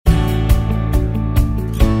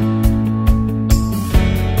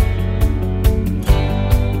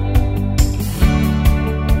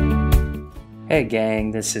Hey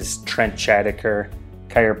gang, this is Trent Chadiker,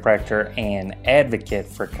 chiropractor and advocate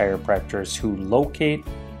for chiropractors who locate,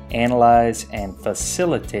 analyze, and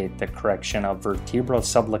facilitate the correction of vertebral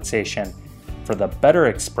subluxation for the better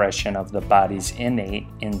expression of the body's innate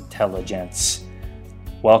intelligence.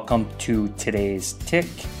 Welcome to today's Tick,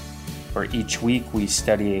 where each week we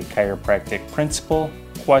study a chiropractic principle,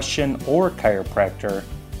 question, or chiropractor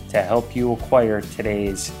to help you acquire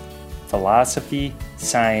today's philosophy,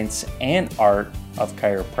 science, and art of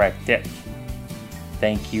chiropractic.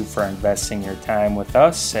 Thank you for investing your time with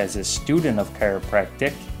us as a student of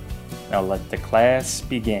chiropractic. Now let the class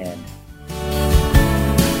begin.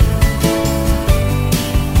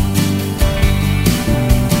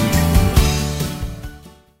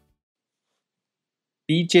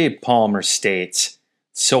 B.J. Palmer states,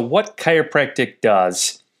 "So what chiropractic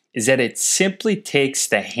does is that it simply takes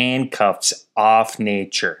the handcuffs off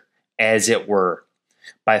nature, as it were,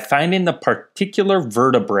 by finding the particular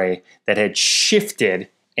vertebrae that had shifted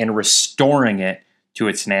and restoring it to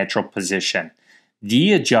its natural position.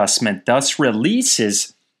 The adjustment thus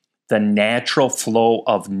releases the natural flow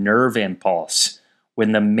of nerve impulse.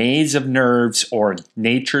 When the maze of nerves or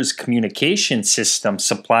nature's communication system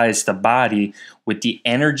supplies the body with the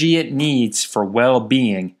energy it needs for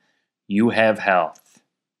well-being, you have health."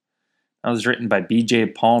 That was written by B.J.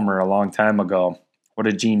 Palmer a long time ago. What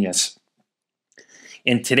a genius.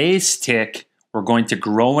 In today's Tick, we're going to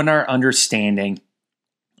grow in our understanding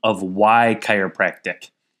of why chiropractic.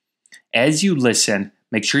 As you listen,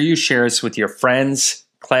 make sure you share us with your friends,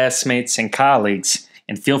 classmates, and colleagues,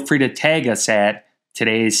 and feel free to tag us at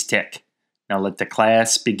today's Tick. Now let the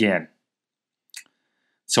class begin.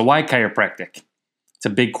 So why chiropractic? It's a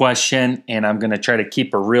big question, and I'm going to try to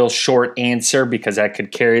keep a real short answer because I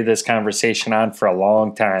could carry this conversation on for a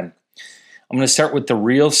long time. I'm going to start with the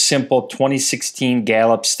real simple 2016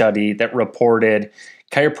 Gallup study that reported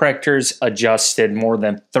chiropractors adjusted more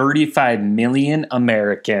than 35 million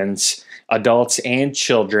Americans, adults and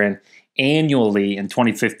children, annually in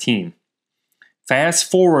 2015.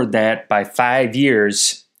 Fast forward that by 5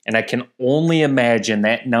 years, and I can only imagine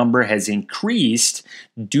that number has increased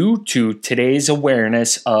due to today's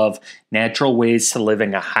awareness of natural ways to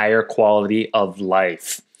living a higher quality of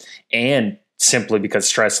life, and simply because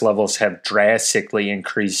stress levels have drastically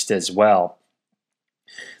increased as well.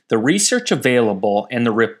 The research available and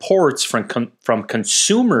the reports from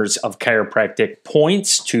consumers of chiropractic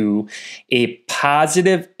points to a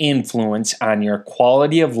positive influence on your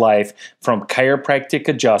quality of life from chiropractic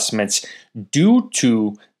adjustments due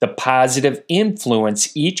to the positive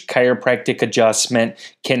influence each chiropractic adjustment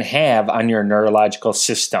can have on your neurological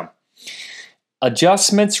system.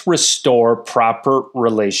 Adjustments restore proper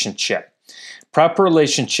relationship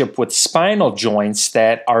with spinal joints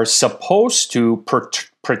that are supposed to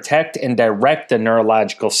protect and direct the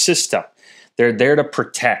neurological system. They're there to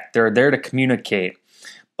protect, they're there to communicate.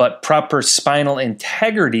 But proper spinal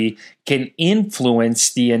integrity can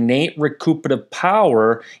influence the innate recuperative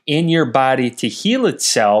power in your body to heal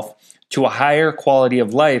itself to a higher quality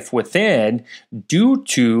of life within due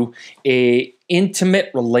to a intimate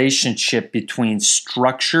relationship between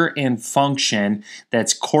structure and function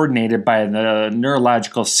that's coordinated by the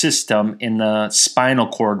neurological system in the spinal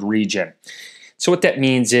cord region. So what that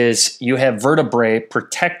means is you have vertebrae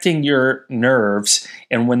protecting your nerves,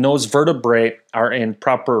 and when those vertebrae are in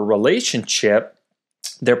proper relationship,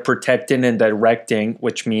 they're protecting and directing,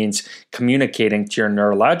 which means communicating to your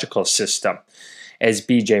neurological system. As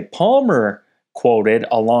B.J. Palmer quoted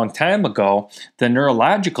a long time ago, the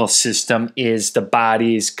neurological system is the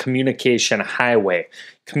body's communication highway.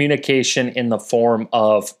 Communication in the form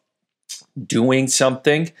of doing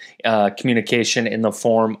something, communication in the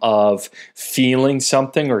form of feeling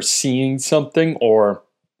something or seeing something or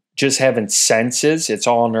just having senses. It's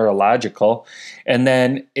all neurological. And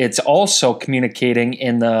then it's also communicating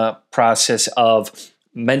in the process of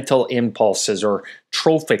mental impulses or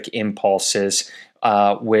trophic impulses,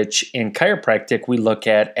 which in chiropractic we look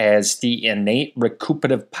at as the innate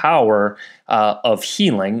recuperative power of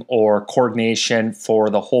healing or coordination for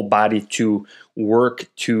the whole body to work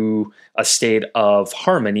to a state of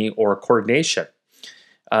harmony or coordination.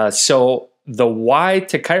 So the why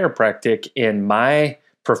to chiropractic, in my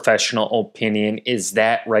professional opinion, is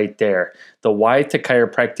that right there. The why to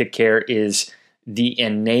chiropractic care is the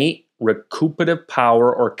innate recuperative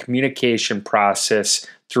power or communication process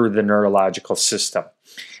through the neurological system.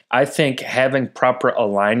 I think having proper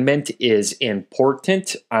alignment is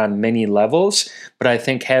important on many levels, but I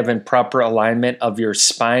think having proper alignment of your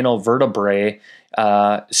spinal vertebrae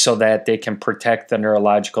so that they can protect the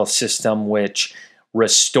neurological system, which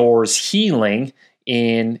restores healing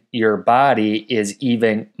in your body is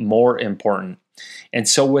even more important. And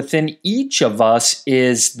so within each of us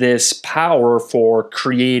is this power for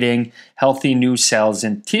creating healthy new cells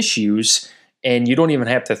and tissues, and you don't even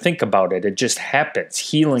have to think about it. It just happens.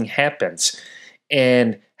 Healing happens.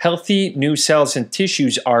 And healthy new cells and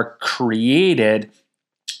tissues are created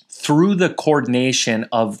through the coordination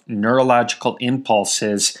of neurological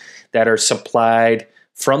impulses that are supplied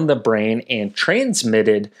from the brain and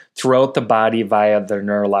transmitted throughout the body via the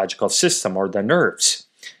neurological system or the nerves.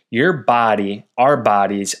 Your body, our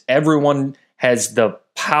bodies, everyone has the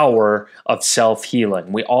power of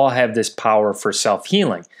self-healing. We all have this power for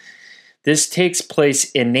self-healing. This takes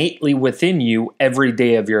place innately within you every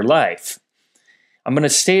day of your life. I'm going to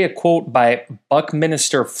say a quote by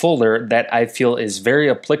Buckminster Fuller that I feel is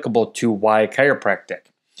very applicable to why chiropractic.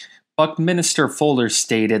 Buckminster Fuller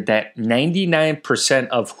stated that 99%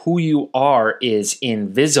 of who you are is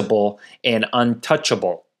invisible and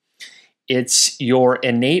untouchable. It's your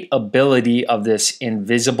innate ability of this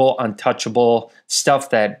invisible, untouchable stuff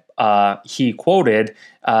that he quoted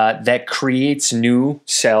that creates new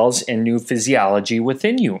cells and new physiology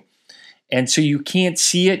within you. And so you can't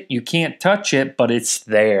see it, you can't touch it, but it's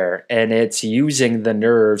there, and it's using the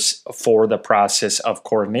nerves for the process of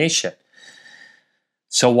coordination.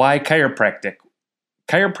 So why chiropractic?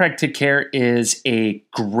 Chiropractic care is a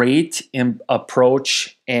great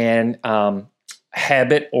approach and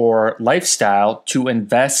habit or lifestyle to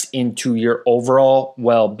invest into your overall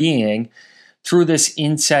well-being through this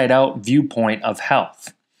inside-out viewpoint of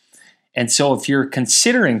health. And so if you're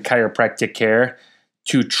considering chiropractic care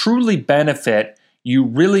to truly benefit, you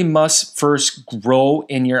really must first grow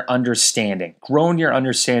in your understanding. Grow in your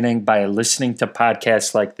understanding by listening to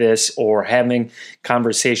podcasts like this or having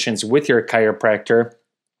conversations with your chiropractor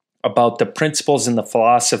about the principles and the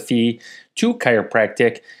philosophy to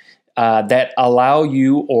chiropractic that allow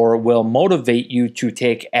you or will motivate you to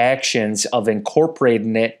take actions of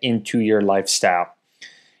incorporating it into your lifestyle.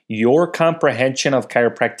 Your comprehension of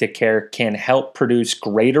chiropractic care can help produce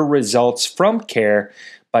greater results from care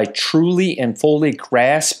by truly and fully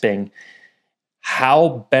grasping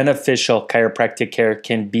how beneficial chiropractic care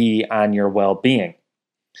can be on your well-being.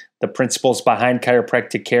 The principles behind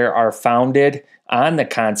chiropractic care are founded on the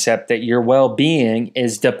concept that your well-being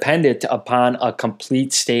is dependent upon a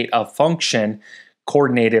complete state of function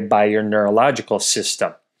coordinated by your neurological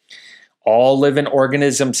system. All living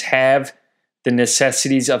organisms have the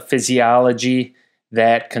necessities of physiology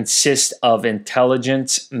that consist of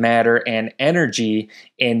intelligence, matter, and energy,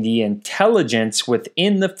 and the intelligence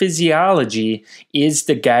within the physiology is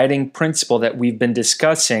the guiding principle that we've been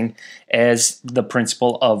discussing as the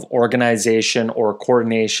principle of organization or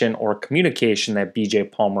coordination or communication that B.J.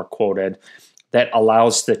 Palmer quoted, that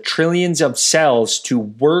allows the trillions of cells to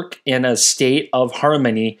work in a state of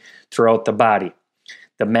harmony throughout the body.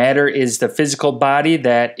 The matter is the physical body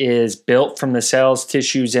that is built from the cells,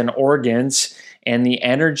 tissues, and organs, and the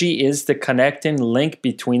energy is the connecting link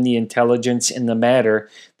between the intelligence and the matter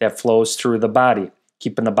that flows through the body,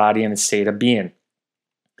 keeping the body in a state of being.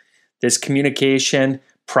 This communication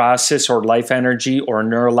process or life energy or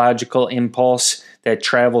neurological impulse that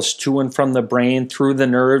travels to and from the brain through the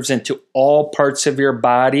nerves into all parts of your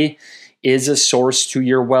body is a source to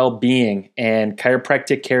your well-being, and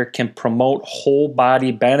chiropractic care can promote whole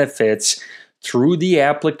body benefits through the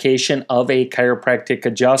application of a chiropractic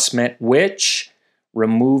adjustment, which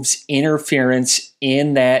removes interference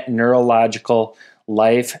in that neurological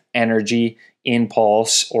life energy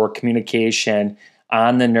impulse or communication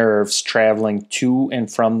on the nerves traveling to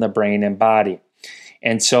and from the brain and body.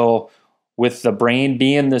 And so with the brain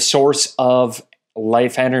being the source of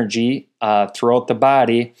life energy throughout the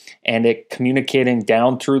body and it communicating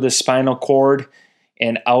down through the spinal cord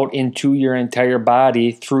and out into your entire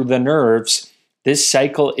body through the nerves, this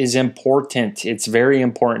cycle is important. It's very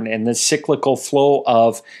important. And the cyclical flow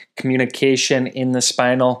of communication in the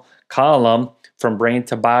spinal column from brain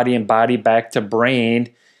to body and body back to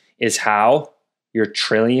brain is how your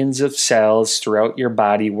trillions of cells throughout your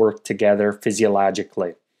body work together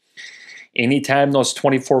physiologically. Anytime those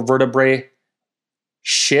 24 vertebrae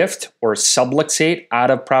shift or subluxate out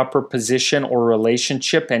of proper position or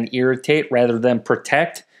relationship and irritate rather than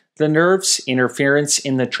protect the nerves, interference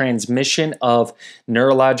in the transmission of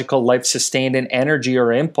neurological life-sustaining energy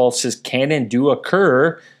or impulses can and do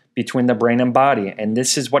occur between the brain and body. And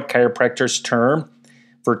this is what chiropractors term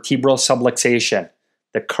vertebral subluxation.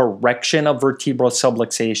 The correction of vertebral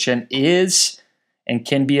subluxation is and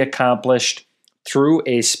can be accomplished through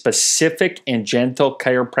a specific and gentle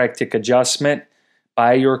chiropractic adjustment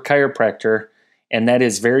by your chiropractor, and that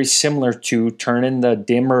is very similar to turning the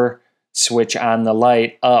dimmer switch on the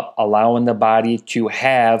light up, allowing the body to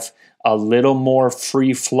have a little more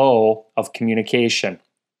free flow of communication.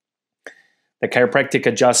 The chiropractic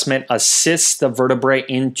adjustment assists the vertebrae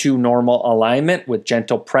into normal alignment with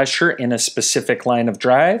gentle pressure in a specific line of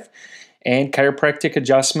drive. And chiropractic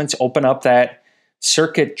adjustments open up that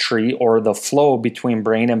circuitry or the flow between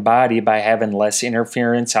brain and body by having less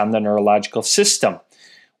interference on the neurological system,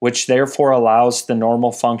 which therefore allows the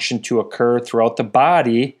normal function to occur throughout the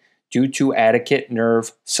body due to adequate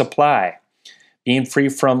nerve supply. Being free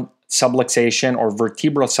from subluxation or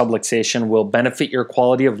vertebral subluxation will benefit your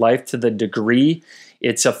quality of life to the degree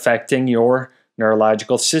it's affecting your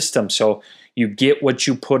neurological system. So you get what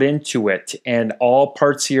you put into it, and all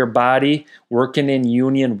parts of your body working in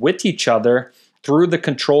union with each other through the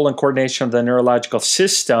control and coordination of the neurological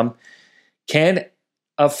system can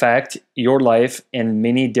affect your life in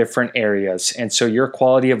many different areas. And so your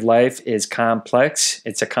quality of life is complex.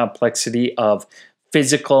 It's a complexity of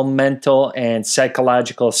physical, mental, and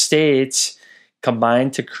psychological states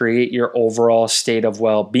combined to create your overall state of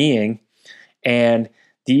well-being. And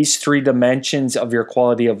these three dimensions of your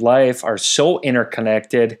quality of life are so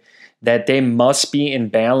interconnected that they must be in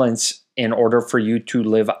balance in order for you to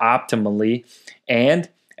live optimally. And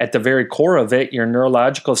at the very core of it, your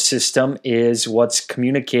neurological system is what's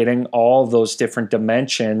communicating all those different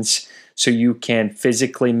dimensions so you can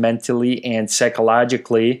physically, mentally, and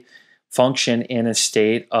psychologically function in a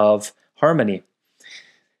state of harmony.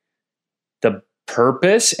 The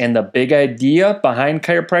purpose and the big idea behind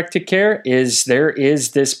chiropractic care is there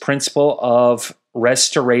is this principle of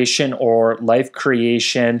restoration or life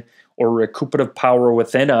creation or recuperative power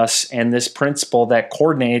within us, and this principle that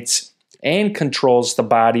coordinates and controls the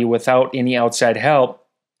body without any outside help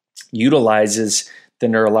utilizes the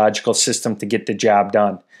neurological system to get the job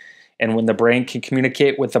done. And when the brain can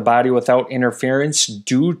communicate with the body without interference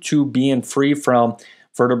due to being free from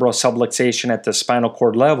vertebral subluxation at the spinal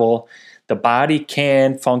cord level, the body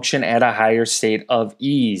can function at a higher state of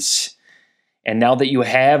ease. And now that you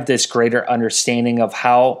have this greater understanding of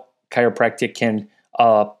how chiropractic can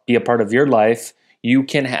be a part of your life, you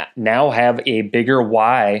can now have a bigger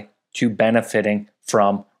why to benefiting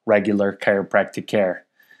from regular chiropractic care.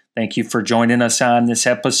 Thank you for joining us on this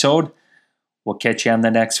episode. We'll catch you on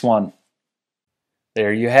the next one.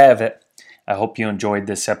 There you have it. I hope you enjoyed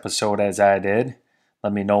this episode as I did.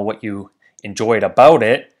 Let me know what you enjoyed about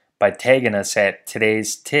it by tagging us at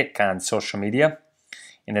Today's Tick on social media.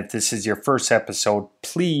 And if this is your first episode,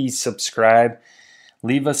 please subscribe.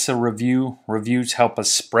 Leave us a review. Reviews help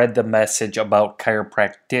us spread the message about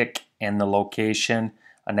chiropractic and the location,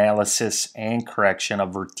 analysis, and correction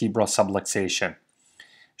of vertebral subluxation.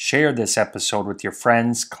 Share this episode with your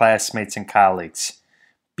friends, classmates, and colleagues.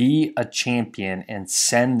 Be a champion and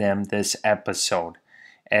send them this episode.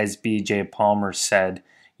 As B.J. Palmer said,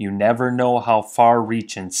 you never know how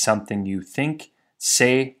far-reaching something you think,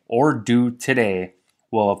 say, or do today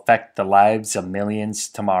will affect the lives of millions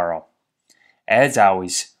tomorrow. As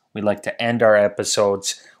always, we like to end our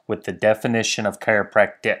episodes with the definition of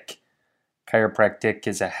chiropractic. Chiropractic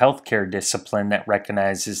is a healthcare discipline that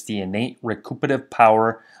recognizes the innate recuperative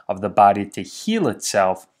power of the body to heal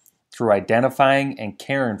itself through identifying and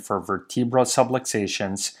caring for vertebral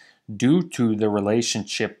subluxations due to the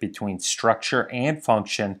relationship between structure and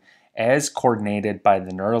function as coordinated by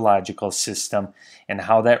the neurological system and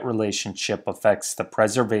how that relationship affects the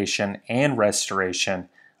preservation and restoration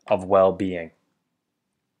of well-being.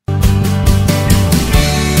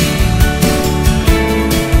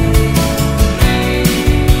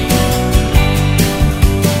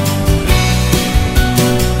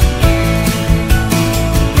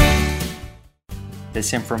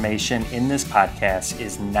 This information in this podcast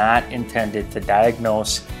is not intended to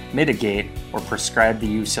diagnose, mitigate, or prescribe the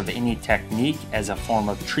use of any technique as a form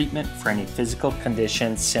of treatment for any physical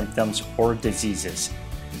conditions, symptoms, or diseases.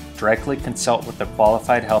 Directly consult with a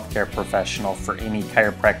qualified healthcare professional for any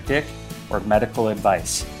chiropractic or medical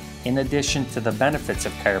advice. In addition to the benefits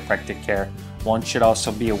of chiropractic care, one should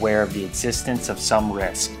also be aware of the existence of some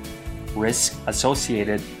risk. Risks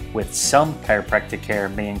associated with some chiropractic care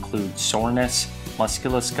may include soreness,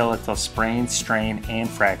 musculoskeletal sprain, strain, and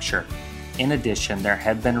fracture. In addition, there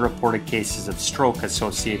have been reported cases of stroke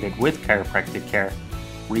associated with chiropractic care.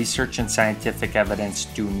 Research and scientific evidence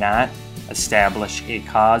do not establish a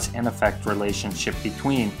cause and effect relationship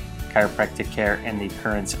between chiropractic care and the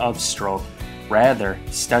occurrence of stroke. Rather,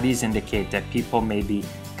 studies indicate that people may be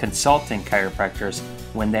consulting chiropractors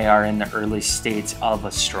when they are in the early states of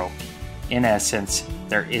a stroke. In essence,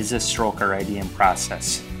 there is a stroke already in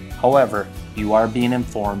process. However, you are being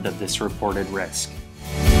informed of this reported risk.